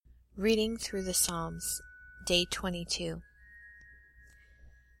Reading through the Psalms, Day 22.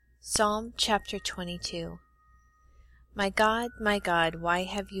 Psalm chapter 22. My God, why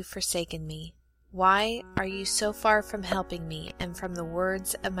have you forsaken me? Why are you so far from helping me and from the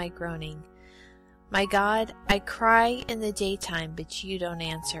words of my groaning? My God, I cry in the daytime, but you don't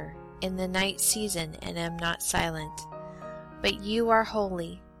answer, in the night season, and am not silent. But you are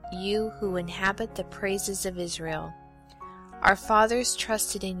holy, you who inhabit the praises of Israel. Our fathers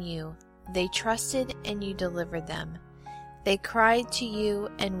trusted in you. They trusted and you delivered them. They cried to you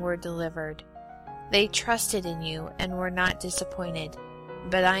and were delivered. They trusted in you and were not disappointed.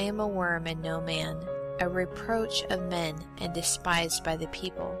 But I am a worm and no man, a reproach of men and despised by the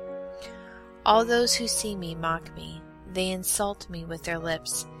people. All those who see me mock me. They insult me with their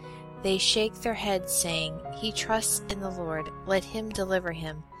lips. They shake their heads, saying, He trusts in the Lord. Let him deliver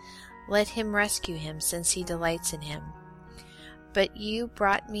him. Let him rescue him, since he delights in him. But you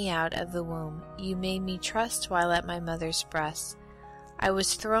brought me out of the womb. You made me trust while at my mother's breast. I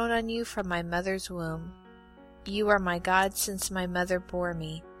was thrown on you from my mother's womb. You are my God since my mother bore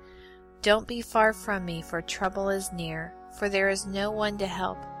me. Don't be far from me, for trouble is near, for there is no one to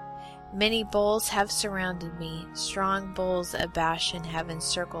help. Many bulls have surrounded me. Strong bulls of Bashan have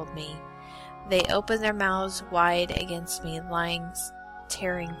encircled me. They open their mouths wide against me, lions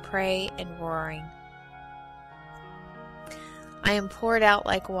tearing prey and roaring. I am poured out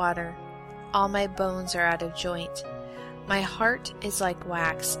like water. All my bones are out of joint. My heart is like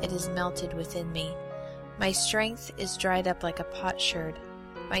wax. It is melted within me. My strength is dried up like a potsherd.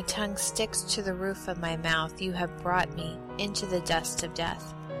 My tongue sticks to the roof of my mouth. You have brought me into the dust of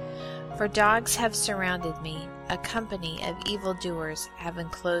death. For dogs have surrounded me. A company of evildoers have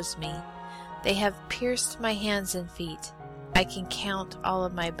enclosed me. They have pierced my hands and feet. I can count all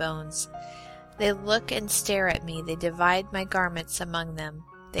of my bones. They look and stare at me. They divide my garments among them.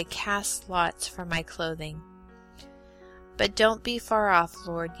 They cast lots for my clothing. But don't be far off,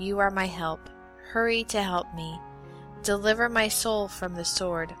 Lord. You are my help. Hurry to help me. Deliver my soul from the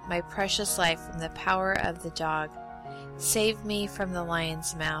sword, my precious life from the power of the dog. Save me from the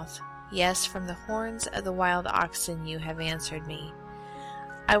lion's mouth. Yes, from the horns of the wild oxen you have answered me.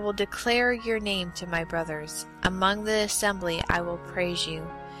 I will declare your name to my brothers. Among the assembly I will praise you.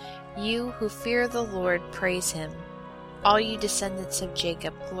 You who fear the Lord, praise him. All you descendants of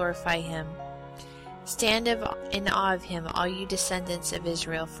Jacob, glorify him. Stand in awe of him, all you descendants of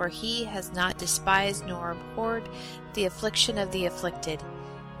Israel, for he has not despised nor abhorred the affliction of the afflicted,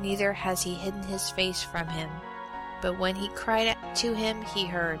 neither has he hidden his face from him. But when he cried to him, he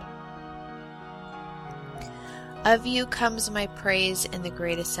heard. Of you comes my praise in the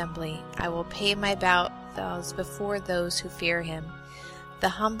great assembly. I will pay my vows before those who fear him. The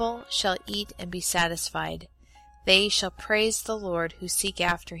humble shall eat and be satisfied. They shall praise the Lord who seek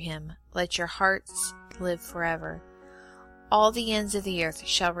after him. Let your hearts live forever. All the ends of the earth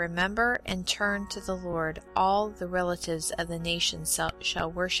shall remember and turn to the Lord. All the relatives of the nations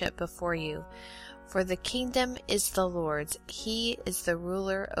shall worship before you. For the kingdom is the Lord's. He is the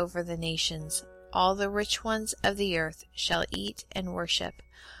ruler over the nations. All the rich ones of the earth shall eat and worship.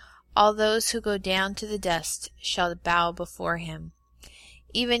 All those who go down to the dust shall bow before him.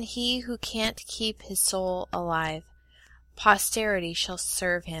 Even he who can't keep his soul alive. Posterity shall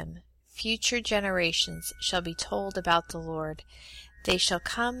serve him. Future generations shall be told about the Lord. They shall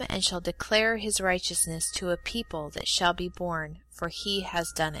come and shall declare his righteousness to a people that shall be born, for he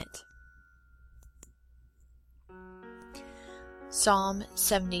has done it. Psalm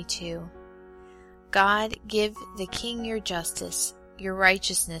 72. God, give the king your justice, your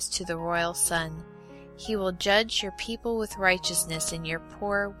righteousness to the royal son. He will judge your people with righteousness and your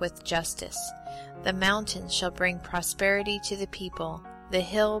poor with justice. The mountains shall bring prosperity to the people. The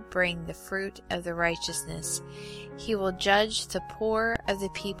hill bring the fruit of the righteousness. He will judge the poor of the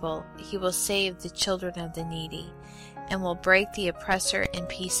people. He will save the children of the needy, and will break the oppressor in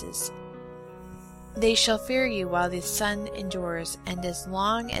pieces. They shall fear you while the sun endures, and as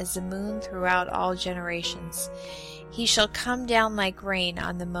long as the moon throughout all generations. He shall come down like rain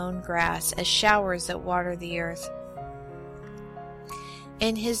on the mown grass, as showers that water the earth.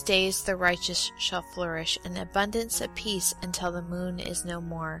 In his days the righteous shall flourish, in abundance of peace until the moon is no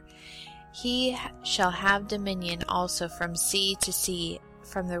more. He shall have dominion also from sea to sea,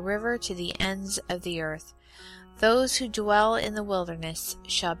 from the river to the ends of the earth. Those who dwell in the wilderness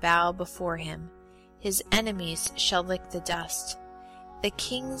shall bow before him. His enemies shall lick the dust. The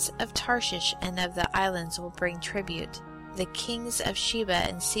kings of Tarshish and of the islands will bring tribute. The kings of Sheba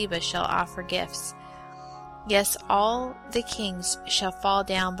and Seba shall offer gifts. Yes, all the kings shall fall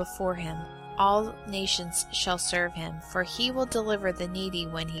down before him. All nations shall serve him, for he will deliver the needy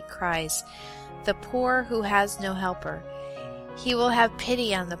when he cries, the poor who has no helper. He will have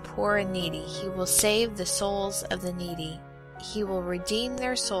pity on the poor and needy. He will save the souls of the needy. He will redeem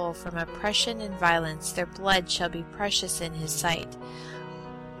their soul from oppression and violence. Their blood shall be precious in his sight.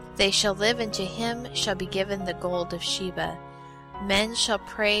 They shall live, and to him shall be given the gold of Sheba. Men shall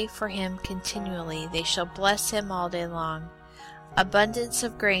pray for him continually. They shall bless him all day long. Abundance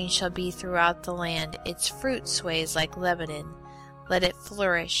of grain shall be throughout the land. Its fruit sways like Lebanon. Let it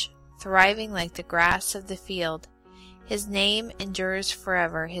flourish, thriving like the grass of the field. His name endures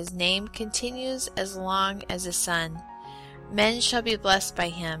forever. His name continues as long as the sun. Men shall be blessed by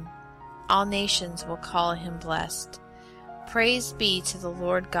him. All nations will call him blessed. Praise be to the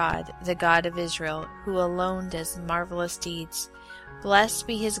Lord God, the God of Israel, who alone does marvelous deeds. Blessed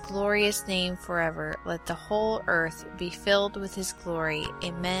be his glorious name forever. Let the whole earth be filled with his glory.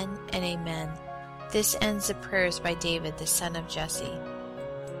 Amen and amen. This ends the prayers by David, the son of Jesse.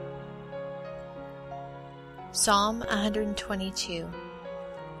 Psalm 122.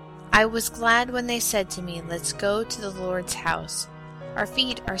 I was glad when they said to me, "Let's go to the Lord's house." Our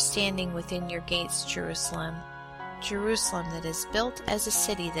feet are standing within your gates, Jerusalem. Jerusalem that is built as a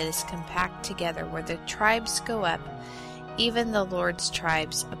city that is compact together, where the tribes go up, even the Lord's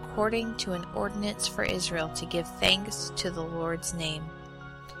tribes, according to an ordinance for Israel, to give thanks to the Lord's name.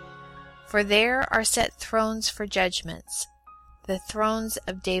 For there are set thrones for judgments, the thrones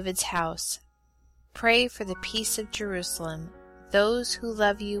of David's house. Pray for the peace of Jerusalem. Those who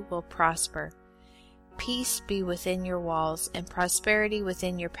love you will prosper. Peace be within your walls, and prosperity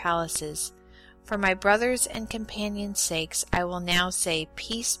within your palaces. For my brothers' and companions' sakes, I will now say,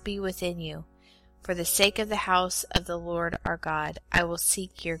 peace be within you. For the sake of the house of the Lord our God, I will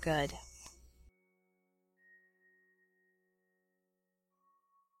seek your good.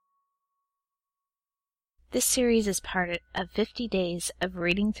 This series is part of 50 days of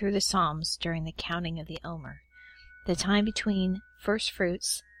reading through the Psalms during the counting of the Omer, the time between First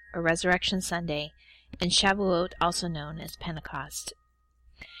Fruits, or Resurrection Sunday, and Shavuot, also known as Pentecost.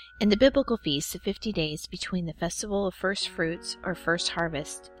 In the biblical feast, the 50 days between the festival of First Fruits, or First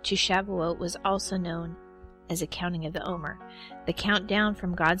Harvest, to Shavuot was also known as a counting of the Omer, the countdown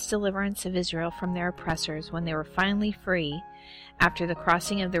from God's deliverance of Israel from their oppressors when they were finally free after the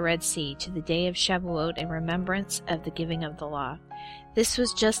crossing of the Red Sea, to the day of Shavuot in remembrance of the giving of the law. This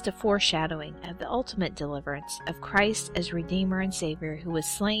was just a foreshadowing of the ultimate deliverance of Christ as Redeemer and Savior, who was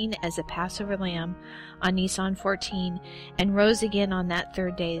slain as a Passover lamb on Nisan 14 and rose again on that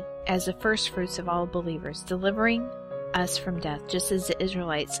third day as the first fruits of all believers, delivering us from death, just as the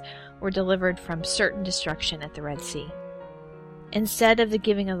Israelites were delivered from certain destruction at the Red Sea. Instead of the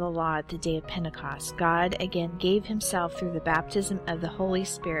giving of the law at the day of Pentecost, God again gave himself through the baptism of the Holy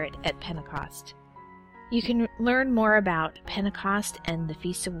Spirit at Pentecost. You can learn more about Pentecost and the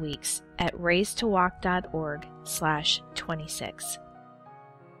Feast of Weeks at raisetowalk.org/26.